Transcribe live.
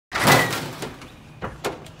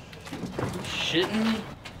shitting me?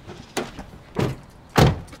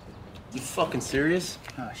 You fucking serious?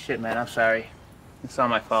 Oh, shit, man, I'm sorry. It's all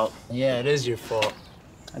my fault. Yeah, it is your fault.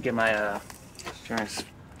 I'll get my, insurance.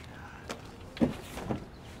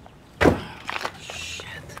 Shit.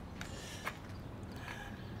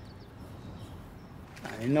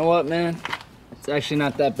 You know what, man? It's actually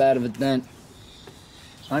not that bad of a dent.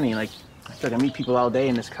 Funny, like, I feel like I meet people all day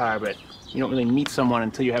in this car, but you don't really meet someone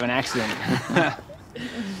until you have an accident.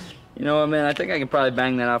 You know what, man? I think I can probably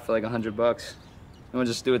bang that out for like $100. You want to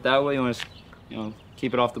just do it that way? You want to,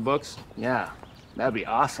 keep it off the books? Yeah, that'd be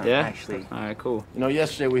awesome, Yeah? actually. All right, cool. You know,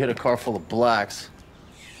 yesterday we hit a car full of blacks.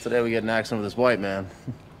 Today we get in an accident with this white man.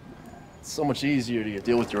 It's so much easier to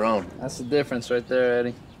deal with your own. That's the difference right there,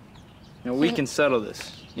 Eddie. We can settle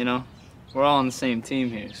this, We're all on the same team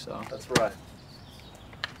here, so. That's right.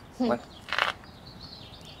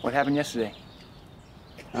 What happened yesterday?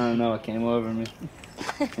 I don't know, it came over me.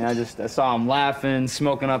 I saw them laughing,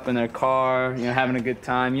 smoking up in their car, having a good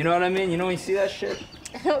time. You know what I mean? You know when you see that shit?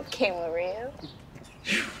 What came over you?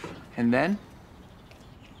 And then?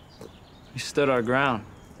 We stood our ground.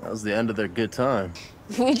 That was the end of their good time.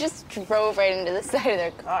 We just drove right into the side of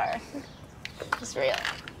their car. It's real.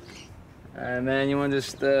 All right, man, you want to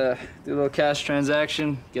just do a little cash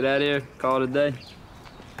transaction, get out of here, call it a day?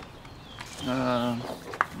 No,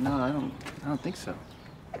 I don't think so.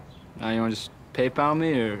 You want to just PayPal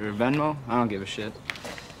me or Venmo? I don't give a shit.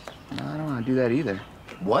 No, I don't want to do that either.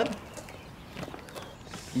 What?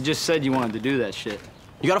 You just said you wanted to do that shit.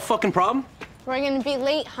 You got a fucking problem? We're gonna be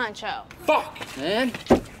late, Honcho. Fuck, man.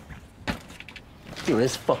 You're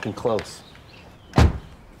this fucking close.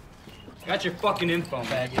 Got your fucking info,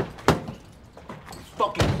 faggot.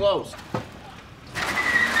 Fucking close.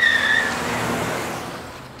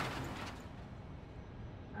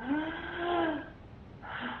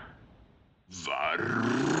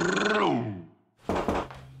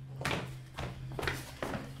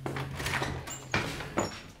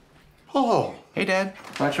 Oh, Hey, Dad.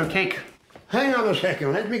 Brought your cake. hang on a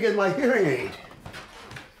second. Let me get my hearing aid.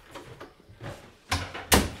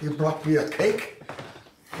 You brought me a cake?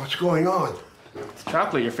 What's going on? It's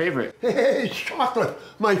chocolate, your favorite. Hey, it's chocolate,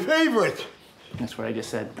 my favorite. That's what I just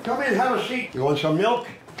said. Come in, have a seat. You want some milk?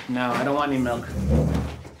 No, I don't want any milk.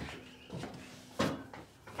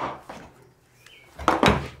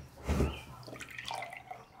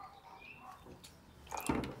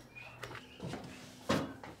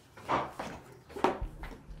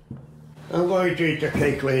 I'm going to eat the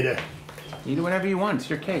cake later. You do whatever you want. It's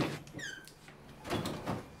your cake.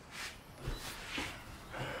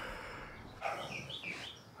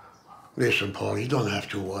 Listen, Paul, you don't have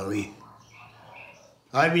to worry.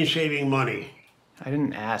 I've been saving money. I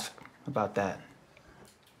didn't ask about that.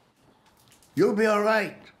 You'll be all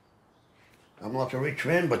right. I'm not a rich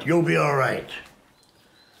man, but you'll be all right.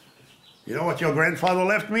 You know what your grandfather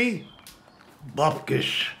left me?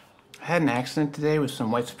 Bupkis. I had an accident today with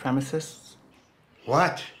some white supremacists.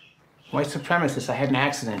 What? White supremacists. I had an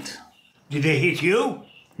accident. Did they hit you?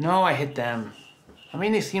 No, I hit them. I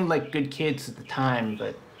mean, they seemed like good kids at the time,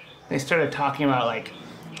 but they started talking about, like,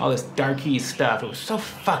 all this darky stuff. It was so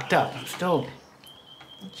fucked up. I'm still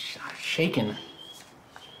shaken.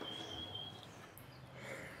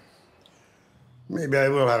 Maybe I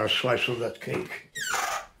will have a slice of that cake.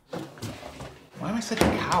 Why am I such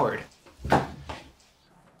a coward?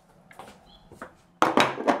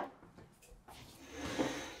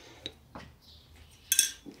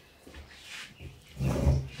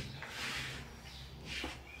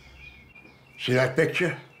 See that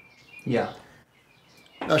picture? Yeah.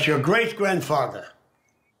 That's your great-grandfather.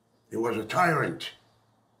 He was a tyrant.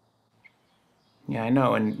 Yeah, I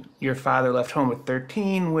know. And your father left home at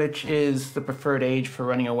 13, which is the preferred age for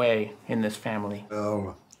running away in this family.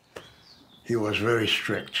 Oh, he was very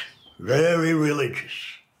strict, very religious.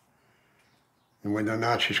 And when the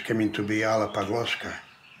Nazis came into Biala Pavlovska,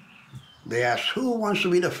 they asked who wants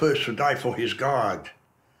to be the first to die for his God.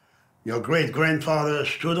 Your great-grandfather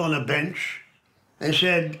stood on a bench and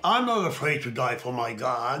said, I'm not afraid to die for my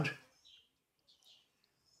God.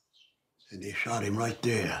 And they shot him right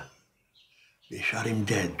there. They shot him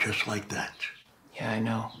dead, just like that. Yeah, I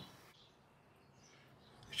know.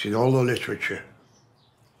 It's in all the literature.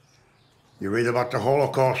 You read about the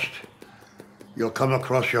Holocaust, you'll come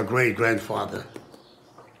across your great-grandfather.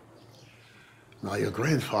 Now, your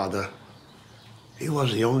grandfather, he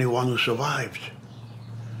was the only one who survived.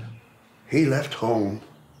 He left home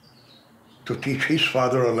to teach his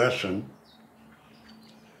father a lesson.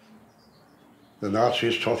 The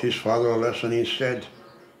Nazis taught his father a lesson instead.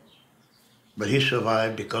 But he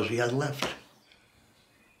survived because he had left.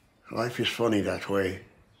 Life is funny that way.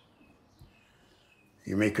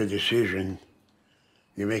 You make a decision,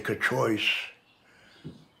 you make a choice.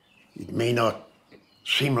 It may not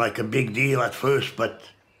seem like a big deal at first,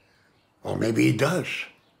 or maybe it does,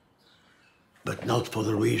 but not for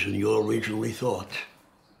the reason you originally thought.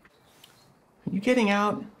 Are you getting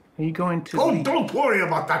out? Are you going to... Oh, don't worry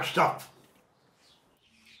about that stuff.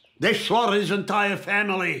 They slaughtered his entire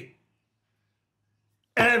family.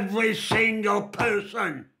 Every single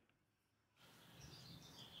person.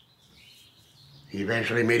 He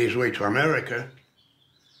eventually made his way to America,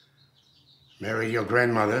 married your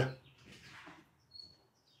grandmother.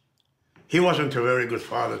 He wasn't a very good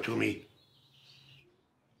father to me.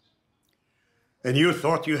 And you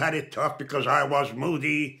thought you had it tough because I was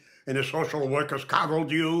moody and the social workers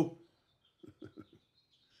coddled you?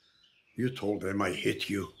 You told them I hit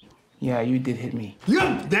you. Yeah, you did hit me.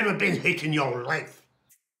 You've never been hit in your life.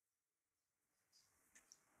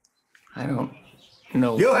 I don't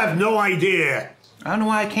know. You have no idea. I don't know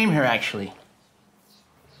why I came here, actually.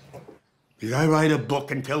 Did I write a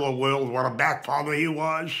book and tell the world what a bad father he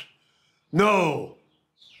was? No.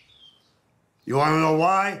 You want to know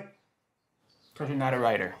why? Because you're not a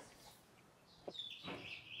writer.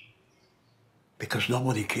 Because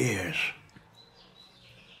nobody cares.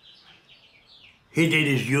 He did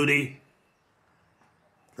his duty.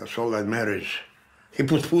 That's all that matters. He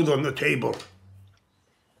put food on the table.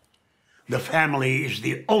 The family is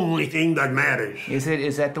the only thing that matters. Is it?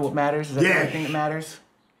 Is that what matters? Is that the only thing that matters?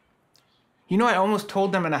 You know, I almost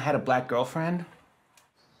told them and I had a black girlfriend.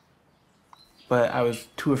 But I was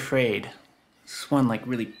too afraid. This one, like,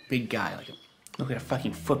 really big guy. Look like a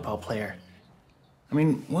fucking football player. I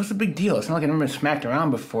mean, what's the big deal? It's not like I've never been smacked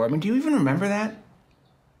around before. I mean, do you even remember that?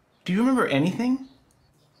 Do you remember anything?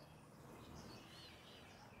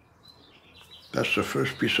 That's the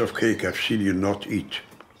first piece of cake I've seen you not eat.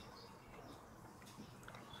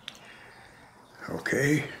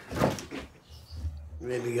 Okay?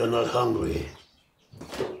 Maybe you're not hungry.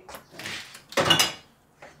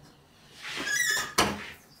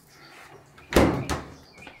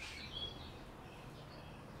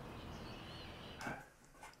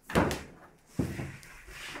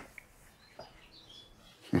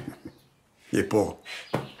 Hey, Paul.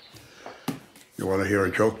 You want to hear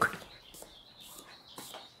a joke?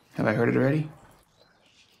 Have I heard it already?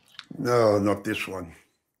 No, not this one.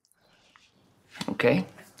 Okay,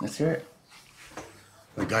 let's hear it.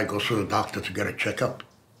 The guy goes to the doctor to get a checkup.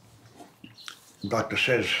 The doctor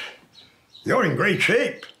says, "You're in great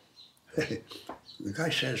shape." The guy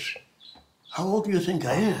says, "How old do you think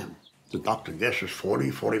I am?" The doctor guesses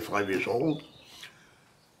 40, 45 years old.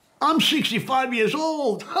 "I'm 65 years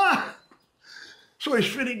old." Ha! So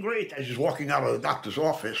he's feeling great as he's walking out of the doctor's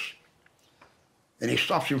office. And he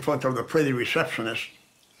stops in front of the pretty receptionist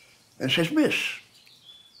and says, "Miss,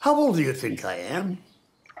 how old do you think I am?"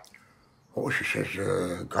 Oh, she says,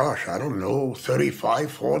 "Gosh, I don't know,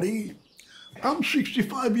 35, 40? I'm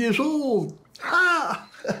 65 years old." Ha!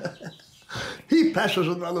 He passes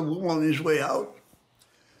another woman on his way out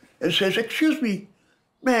and says, "Excuse me,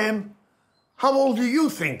 ma'am, how old do you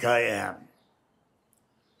think I am?"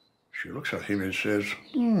 She looks at him and says,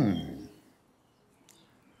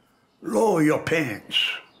 "Lower your pants."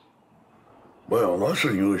 "Well, that's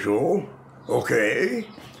unusual." "Okay."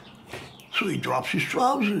 So he drops his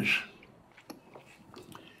trousers.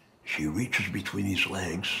 She reaches between his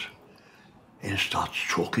legs and starts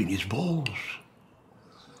choking his balls.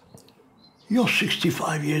 "You're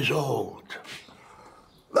 65 years old."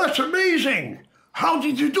 "That's amazing. How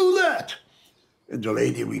did you do that?" And the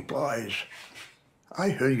lady replies,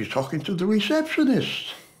 "I heard you talking to the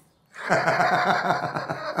receptionist."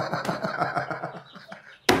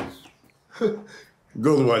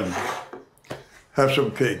 Good one. Have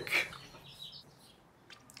some cake.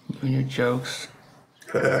 You and your jokes.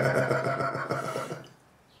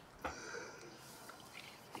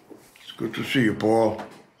 It's good to see you, Paul.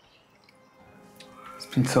 It's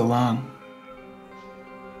been so long.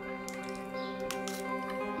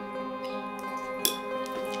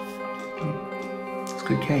 It's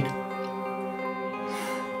good cake.